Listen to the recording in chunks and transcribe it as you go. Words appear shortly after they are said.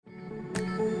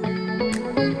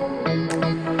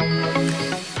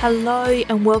Hello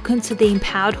and welcome to the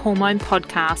Empowered Hormone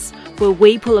Podcast, where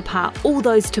we pull apart all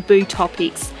those taboo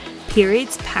topics: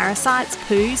 periods, parasites,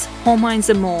 poos,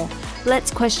 hormones and more. Let's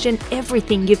question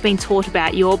everything you've been taught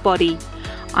about your body.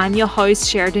 I'm your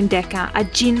host, Sheradyn Dekker, a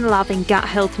gin-loving gut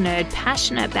health nerd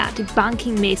passionate about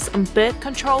debunking myths on birth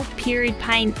control, period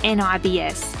pain and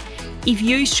IBS. If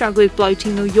you struggle with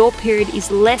bloating or your period is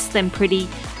less than pretty,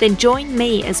 then join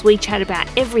me as we chat about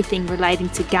everything relating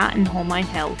to gut and hormone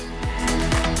health.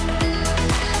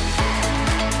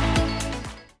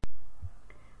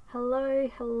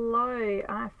 Hello.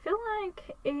 I feel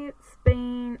like it's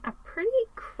been a pretty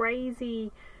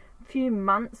crazy few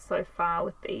months so far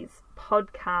with these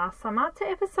podcasts. I'm up to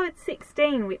episode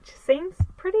 16, which seems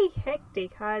pretty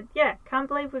hectic. Can't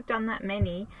believe we've done that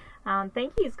many.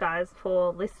 Thank you guys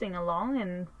for listening along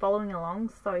and following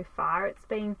along so far. It's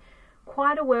been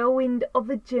quite a whirlwind of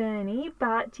a journey,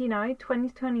 but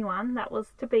 2021, that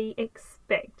was to be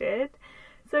expected.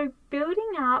 So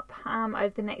building up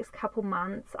over the next couple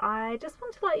months, I just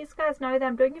want to let you guys know that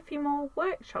I'm doing a few more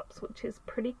workshops, which is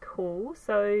pretty cool.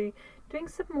 So doing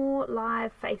some more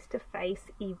live face-to-face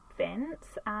events.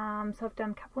 So I've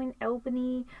done a couple in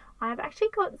Albany. I've actually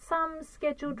got some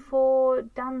scheduled for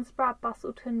Dunsborough,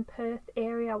 Busselton, Perth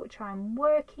area, which I'm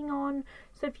working on.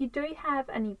 So if you do have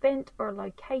an event or a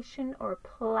location or a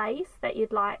place that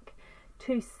you'd like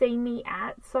to see me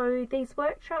at, so these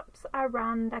workshops I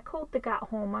run, they're called the Gut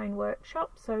Hormone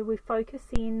Workshop. So we focus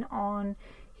in on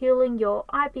healing your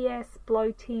IBS,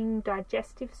 bloating,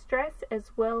 digestive stress,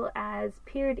 as well as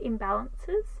period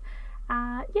imbalances.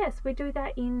 Yes, we do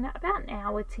that in about an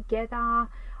hour together.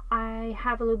 I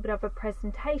have a little bit of a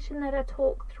presentation that I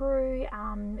talk through.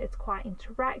 It's quite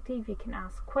interactive. You can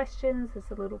ask questions. There's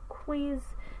a little quiz.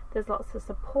 There's lots of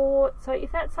support. So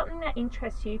if that's something that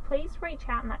interests you, please reach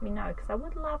out and let me know, because I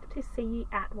would love to see you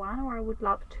at one, or I would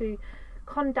love to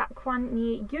conduct one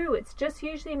near you. It's just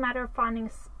usually a matter of finding a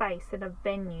space and a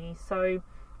venue. So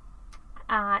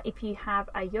if you have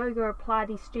a yoga or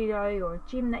Pilates studio or a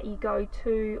gym that you go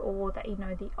to, or that you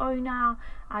know the owner,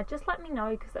 just let me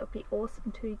know, because that would be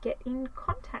awesome to get in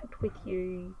contact with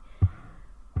you.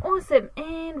 Awesome.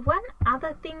 And one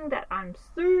other thing that I'm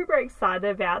super excited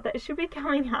about that should be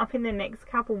coming up in the next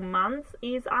couple months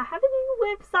is I have a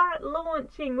new website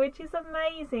launching, which is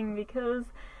amazing, because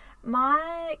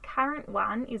my current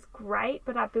one is great,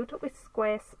 but I built it with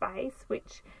Squarespace,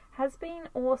 which has been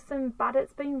awesome, but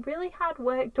it's been really hard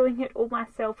work doing it all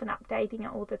myself and updating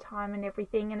it all the time and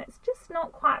everything, and it's just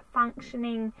not quite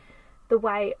functioning the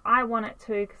way I want it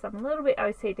to, because I'm a little bit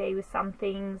OCD with some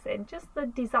things, and just the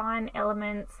design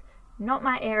elements, not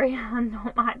my area,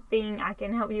 not my thing. I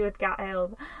can help you with gut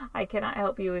health. I cannot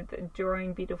help you with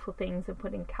drawing beautiful things and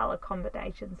putting color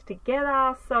combinations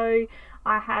together. So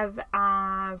I have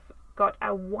got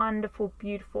a wonderful,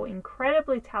 beautiful,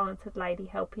 incredibly talented lady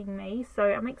helping me. So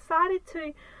I'm excited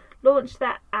to launch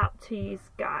that out to you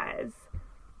guys.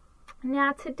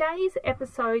 Now today's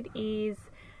episode is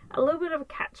a little bit of a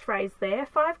catchphrase there.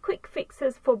 5 quick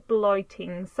fixes for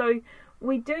bloating. So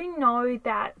we do know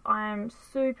that I'm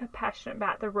super passionate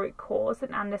about the root cause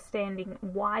and understanding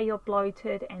why you're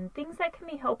bloated and things that can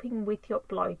be helping with your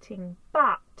bloating.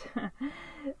 But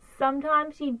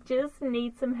sometimes you just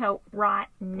need some help right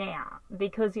now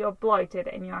because you're bloated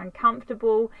and you're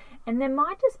uncomfortable, and there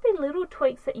might just be little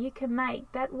tweaks that you can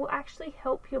make that will actually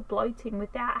help your bloating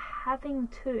without having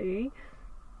to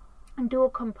and do a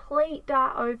complete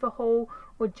diet overhaul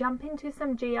or jump into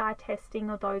some GI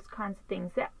testing or those kinds of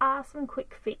things. There are some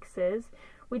quick fixes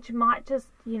which might just,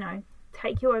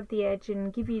 take you over the edge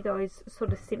and give you those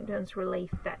sort of symptoms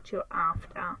relief that you're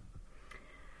after.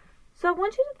 So I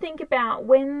want you to think about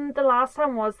when the last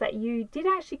time was that you did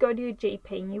actually go to your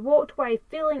GP and you walked away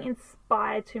feeling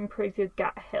inspired to improve your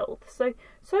gut health. So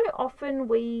often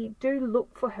we do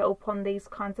look for help on these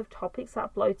kinds of topics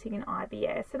like bloating and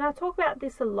IBS. And I talk about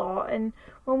this a lot. And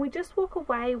when we just walk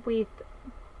away with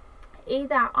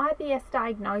either IBS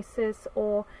diagnosis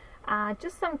or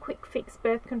just some quick fix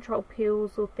birth control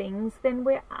pills or things, then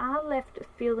we are left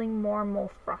feeling more and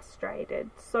more frustrated.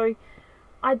 So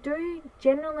I do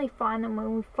generally find that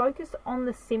when we focus on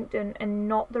the symptom and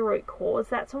not the root cause,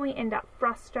 that's when we end up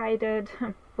frustrated,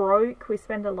 broke, we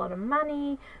spend a lot of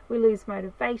money, we lose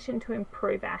motivation to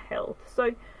improve our health.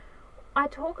 So I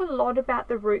talk a lot about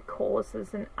the root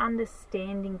causes and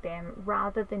understanding them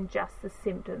rather than just the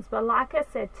symptoms. But like I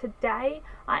said, today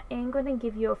I am going to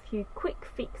give you a few quick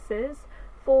fixes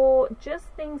for just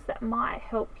things that might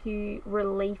help you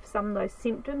relieve some of those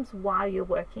symptoms while you're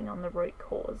working on the root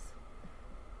cause.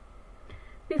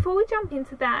 Before we jump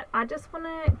into that, I just want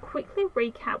to quickly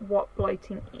recap what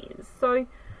bloating is. So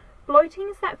Bloating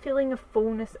is that feeling of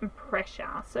fullness and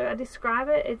pressure. So I describe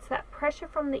it, it's that pressure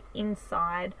from the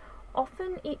inside.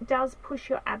 Often it does push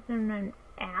your abdomen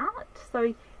out,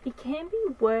 so it can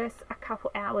be worse a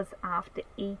couple hours after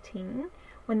eating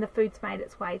when the food's made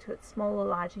its way to its small or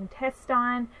large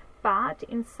intestine, but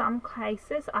in some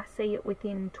cases I see it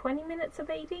within 20 minutes of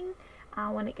eating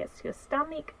when it gets to your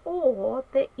stomach, or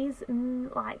there is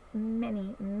like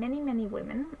many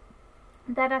women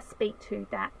that I speak to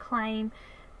that claim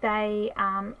they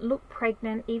look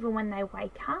pregnant even when they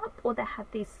wake up, or they have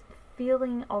this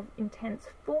feeling of intense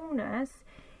fullness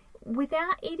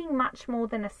without eating much more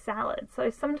than a salad. So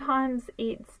sometimes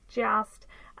it's just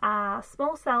a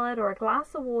small salad or a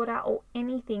glass of water or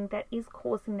anything that is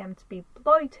causing them to be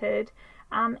bloated.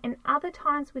 And other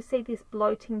times we see this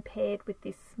bloating paired with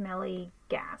this smelly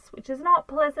gas, which is not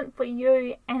pleasant for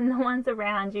you and the ones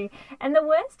around you. And the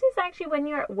worst is actually when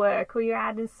you're at work or you're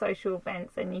out in social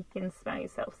events and you can smell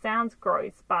yourself. Sounds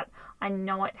gross, but I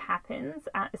know it happens,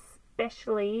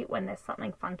 especially when there's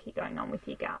something funky going on with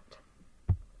your gut.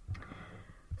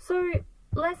 So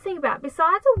let's think about,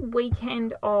 besides a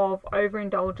weekend of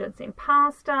overindulgence in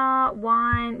pasta,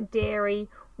 wine, dairy,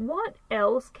 what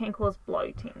else can cause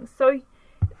bloating? So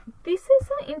this is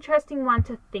an interesting one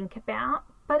to think about,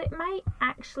 but it may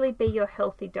actually be your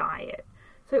healthy diet.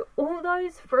 So all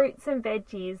those fruits and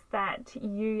veggies that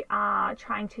you are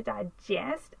trying to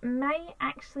digest may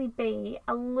actually be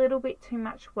a little bit too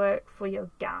much work for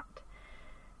your gut.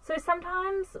 So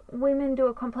sometimes women do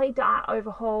a complete diet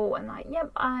overhaul and like, yep,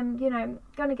 I'm, going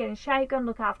to get in shape, going to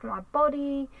look after my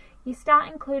body. You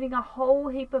start including a whole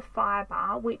heap of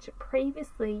fibre, which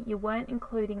previously you weren't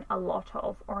including a lot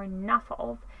of or enough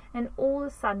of, and all of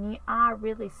a sudden you are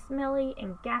really smelly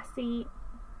and gassy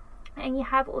and you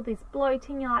have all this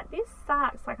bloating. You're like, this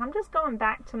sucks. Like, I'm just going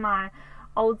back to my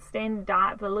old standard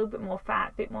diet with a little bit more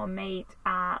fat, a bit more meat,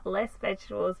 less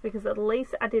vegetables, because at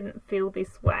least I didn't feel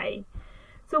this way.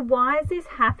 So why is this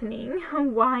happening?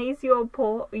 Why is your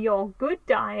good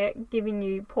diet giving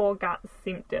you poor gut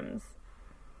symptoms?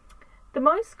 The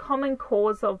most common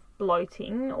cause of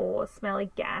bloating or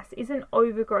smelly gas is an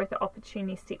overgrowth of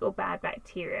opportunistic or bad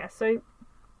bacteria. So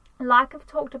like I've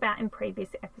talked about in previous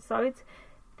episodes,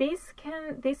 this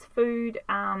food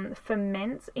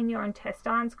ferments in your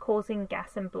intestines, causing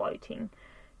gas and bloating.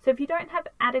 So if you don't have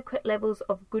adequate levels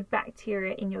of good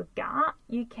bacteria in your gut,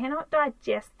 you cannot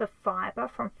digest the fibre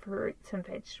from fruits and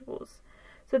vegetables.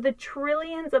 So the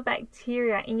trillions of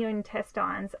bacteria in your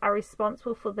intestines are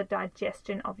responsible for the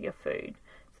digestion of your food.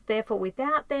 So therefore,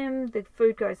 without them, the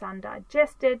food goes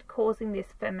undigested, causing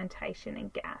this fermentation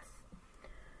and gas.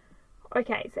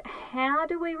 Okay, so how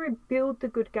do we rebuild the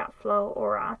good gut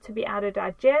flora to be able to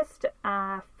digest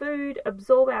our food,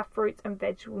 absorb our fruits and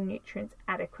vegetable nutrients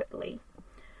adequately?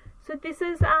 So this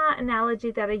is an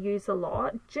analogy that I use a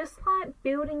lot. Just like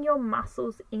building your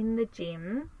muscles in the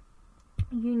gym,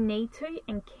 you need to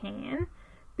and can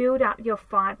build up your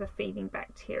fibre feeding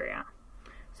bacteria.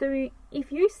 So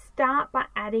if you start by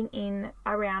adding in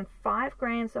around 5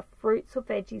 grams of fruits or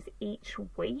veggies each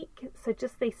week, so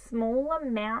just these small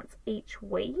amounts each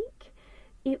week,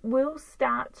 it will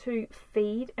start to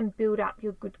feed and build up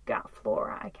your good gut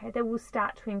flora, okay? They will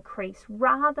start to increase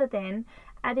rather than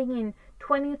adding in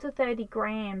 20 to 30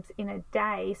 grams in a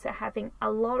day. So having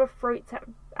a lot of fruits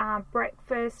at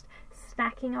breakfast,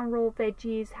 snacking on raw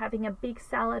veggies, having a big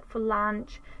salad for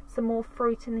lunch, some more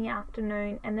fruit in the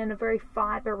afternoon, and then a very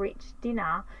fibre-rich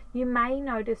dinner, you may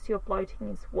notice your bloating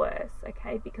is worse,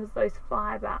 okay? Because those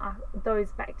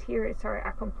bacteria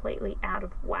are completely out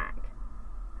of whack.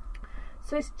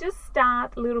 So just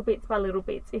start little bits by little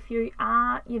bits. If you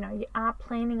are, you are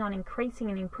planning on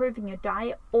increasing and improving your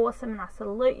diet, awesome, and I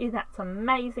salute you. That's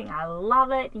amazing. I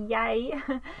love it. Yay.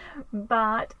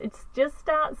 But it's just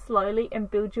start slowly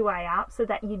and build your way up so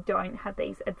that you don't have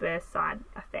these adverse side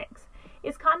effects.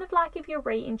 It's kind of like if you're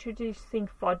reintroducing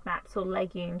FODMAPs or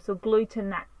legumes or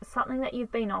gluten, that's something that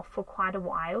you've been off for quite a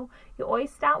while. You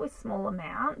always start with small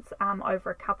amounts over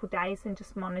a couple of days and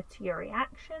just monitor your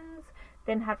reactions,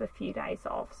 then have a few days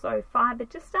off. So fibre,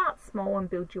 just start small and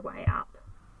build your way up.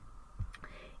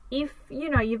 If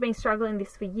you've been struggling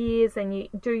this for years and you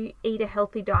do eat a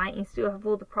healthy diet and you still have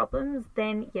all the problems,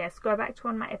 then yes, go back to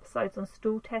one of my episodes on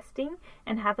stool testing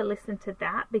and have a listen to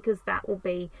that, because that will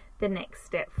be the next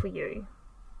step for you.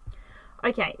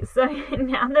 Okay, so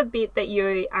now the bit that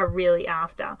you are really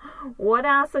after. What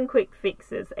are some quick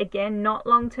fixes? Again, not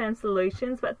long-term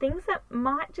solutions, but things that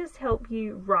might just help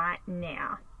you right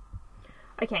now.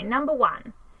 Okay, number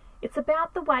 1, it's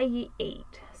about the way you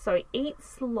eat. So eat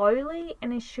slowly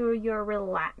and ensure you're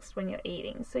relaxed when you're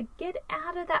eating. So get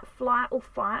out of that flight or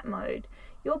fight mode.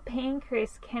 Your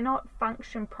pancreas cannot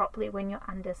function properly when you're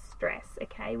under stress,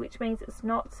 okay? Which means it's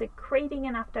not secreting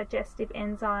enough digestive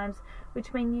enzymes,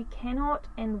 which means you cannot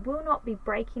and will not be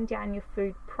breaking down your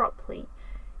food properly.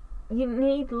 You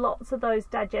need lots of those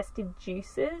digestive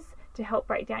juices to help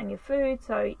break down your food,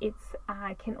 so it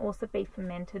can also be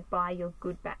fermented by your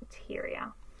good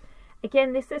bacteria.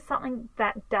 Again, this is something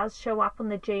that does show up on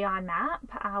the GI map,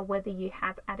 whether you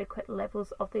have adequate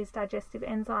levels of these digestive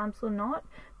enzymes or not.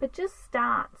 But just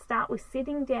start with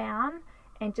sitting down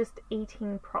and just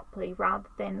eating properly, rather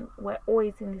than we're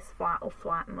always in this fight or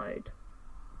flight mode.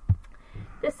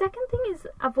 The second thing is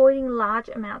avoiding large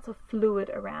amounts of fluid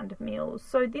around meals.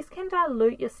 So this can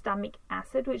dilute your stomach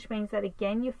acid, which means that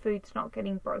again your food's not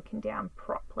getting broken down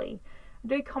properly. I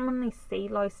do commonly see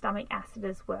low stomach acid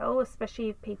as well, especially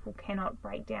if people cannot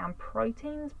break down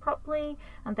proteins properly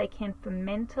and they can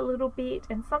ferment a little bit.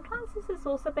 And sometimes this has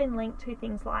also been linked to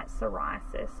things like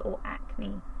psoriasis or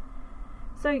acne.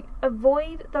 So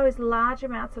avoid those large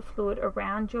amounts of fluid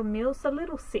around your meals. So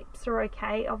little sips are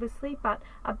okay, obviously, but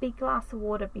a big glass of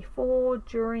water before,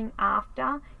 during,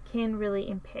 after can really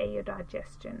impair your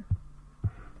digestion.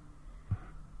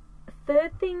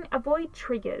 Third thing, avoid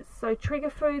triggers. So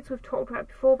trigger foods we've talked about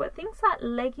before, but things like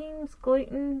legumes,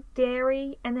 gluten,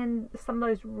 dairy, and then some of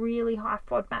those really high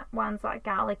FODMAP ones like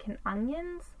garlic and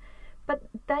onions. But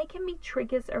they can be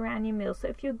triggers around your meal. So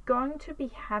if you're going to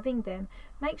be having them,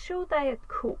 make sure they are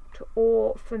cooked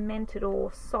or fermented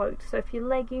or soaked. So if your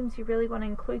legumes, you really want to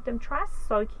include them, try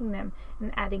soaking them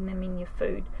and adding them in your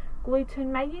food.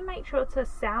 Gluten, maybe make sure it's a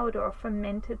sourdough or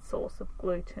fermented source of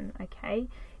gluten, okay?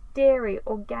 Dairy,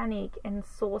 organic and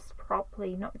sourced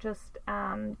properly, not just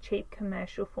cheap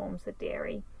commercial forms of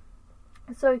dairy.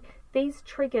 So these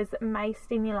triggers may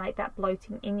stimulate that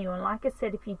bloating in you, and like I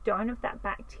said, if you don't have that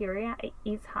bacteria, it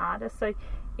is harder. So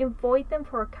avoid them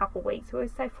for a couple of weeks. We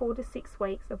always say 4 to 6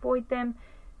 weeks. Avoid them.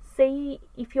 See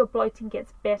if your bloating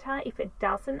gets better. If it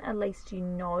doesn't, at least you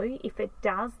know. If it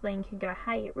does, then you can go,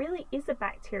 hey, it really is a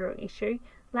bacterial issue.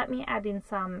 Let me add in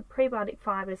some prebiotic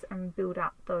fibers and build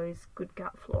up those good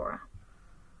gut flora.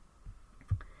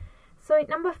 So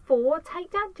number 4,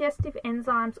 take digestive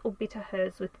enzymes or bitter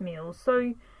herbs with meals.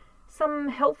 So some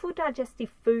helpful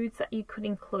digestive foods that you could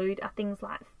include are things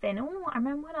like fennel. I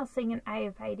remember when I was seeing an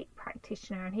Ayurvedic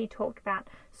practitioner and he talked about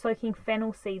soaking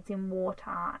fennel seeds in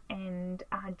water and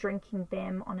drinking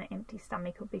them on an empty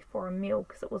stomach or before a meal,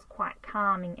 because it was quite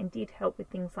calming and did help with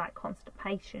things like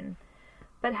constipation.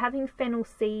 But having fennel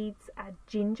seeds,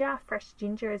 ginger, fresh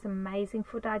ginger is amazing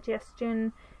for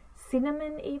digestion.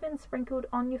 Cinnamon even sprinkled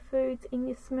on your foods, in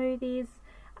your smoothies.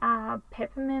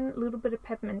 Peppermint, a little bit of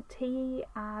peppermint tea,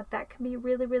 that can be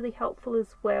really, really helpful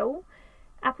as well.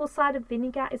 Apple cider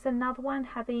vinegar is another one.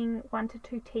 Having 1 to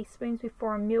 2 teaspoons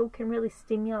before a meal can really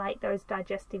stimulate those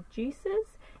digestive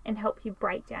juices and help you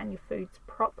break down your foods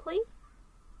properly.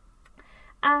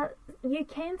 You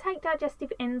can take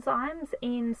digestive enzymes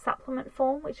in supplement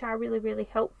form, which are really, really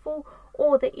helpful.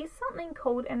 Or there is something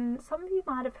called, and some of you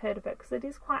might have heard of it because it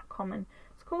is quite common,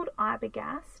 it's called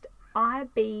Ibergast,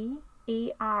 IBEROGAST.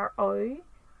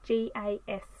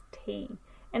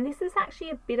 And this is actually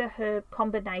a bitter herb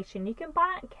combination. You can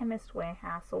buy it at Chemist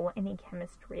Warehouse or any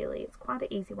chemist really. It's quite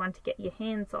an easy one to get your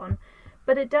hands on.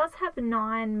 But it does have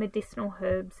 9 medicinal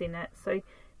herbs in it. So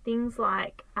things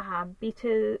like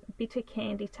bitter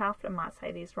candy tuft, I might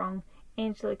say these wrong,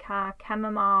 angelica,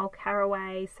 chamomile,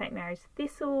 caraway, St. Mary's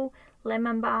thistle,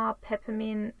 lemon bar,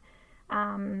 peppermint,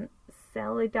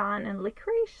 celandine and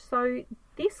licorice. So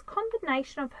this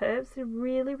combination of herbs is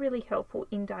really, really helpful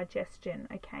in digestion,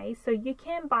 okay? So you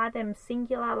can buy them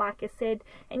singular, like I said,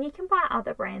 and you can buy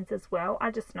other brands as well.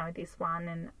 I just know this one,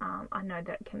 and I know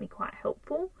that it can be quite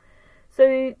helpful.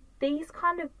 So these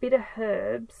kind of bitter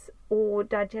herbs or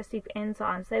digestive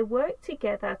enzymes, they work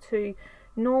together to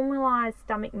normalize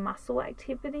stomach muscle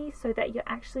activity so that you're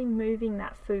actually moving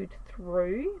that food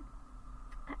through.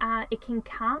 It can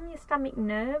calm your stomach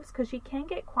nerves, because you can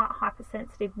get quite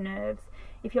hypersensitive nerves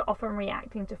if you're often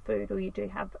reacting to food or you do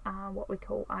have what we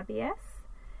call IBS.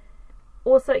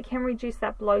 Also, it can reduce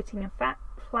that bloating and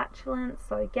flatulence,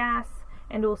 so gas,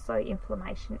 and also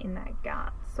inflammation in that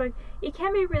gut. So it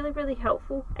can be really, really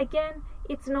helpful. Again,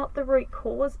 it's not the root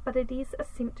cause, but it is a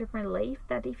symptom relief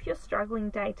that if you're struggling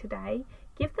day to day,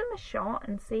 give them a shot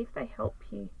and see if they help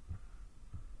you.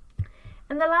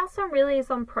 And the last one really is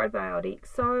on probiotics.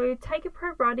 So take a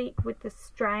probiotic with the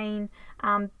strain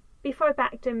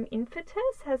Bifidobacterium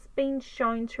infantis has been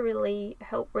shown to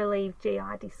help relieve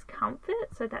GI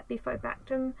discomfort. So that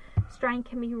Bifidobacterium strain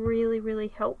can be really, really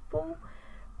helpful.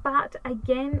 But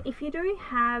again, if you do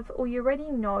have, or you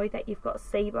already know that you've got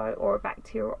SIBO or a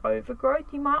bacterial overgrowth,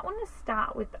 you might want to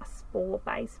start with a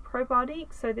spore-based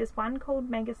probiotic. So there's one called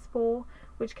Megaspore,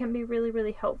 which can be really,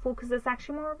 really helpful because it's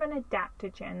actually more of an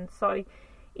adaptogen. So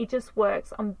it just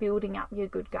works on building up your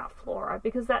good gut flora,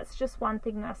 because that's just one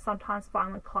thing that I sometimes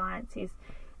find with clients is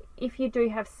if you do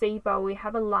have SIBO or you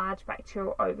have a large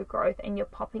bacterial overgrowth and you're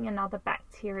popping another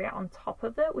bacteria on top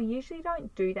of it, we usually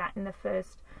don't do that in the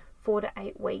first 4 to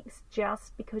 8 weeks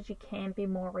just because you can be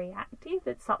more reactive.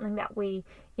 It's something that we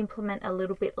implement a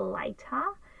little bit later.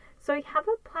 So have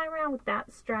a play around with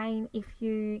that strain if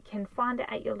you can find it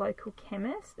at your local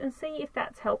chemist and see if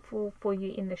that's helpful for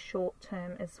you in the short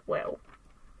term as well.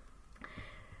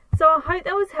 So I hope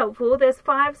that was helpful. There's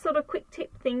 5 sort of quick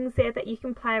tip things there that you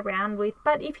can play around with.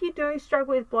 But if you do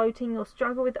struggle with bloating or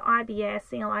struggle with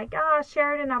IBS and you're like,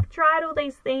 Sheradyn, I've tried all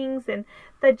these things and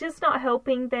they're just not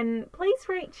helping, then please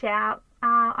reach out.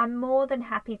 I'm more than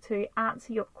happy to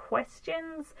answer your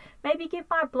questions. Maybe give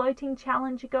my bloating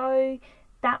challenge a go.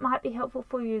 That might be helpful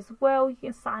for you as well. You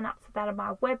can sign up for that on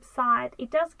my website.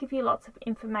 It does give you lots of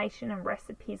information and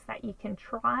recipes that you can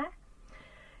try.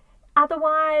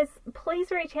 Otherwise,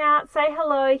 please reach out, say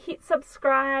hello, hit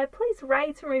subscribe, please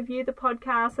rate and review the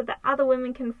podcast so that other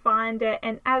women can find it.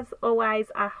 And as always,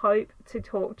 I hope to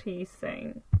talk to you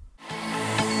soon.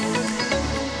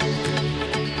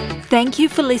 Thank you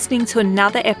for listening to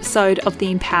another episode of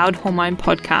the Empowered Hormone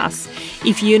Podcast.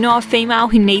 If you know a female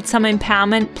who needs some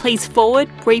empowerment, please forward,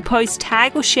 repost,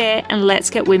 tag or share, and let's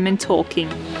get women talking.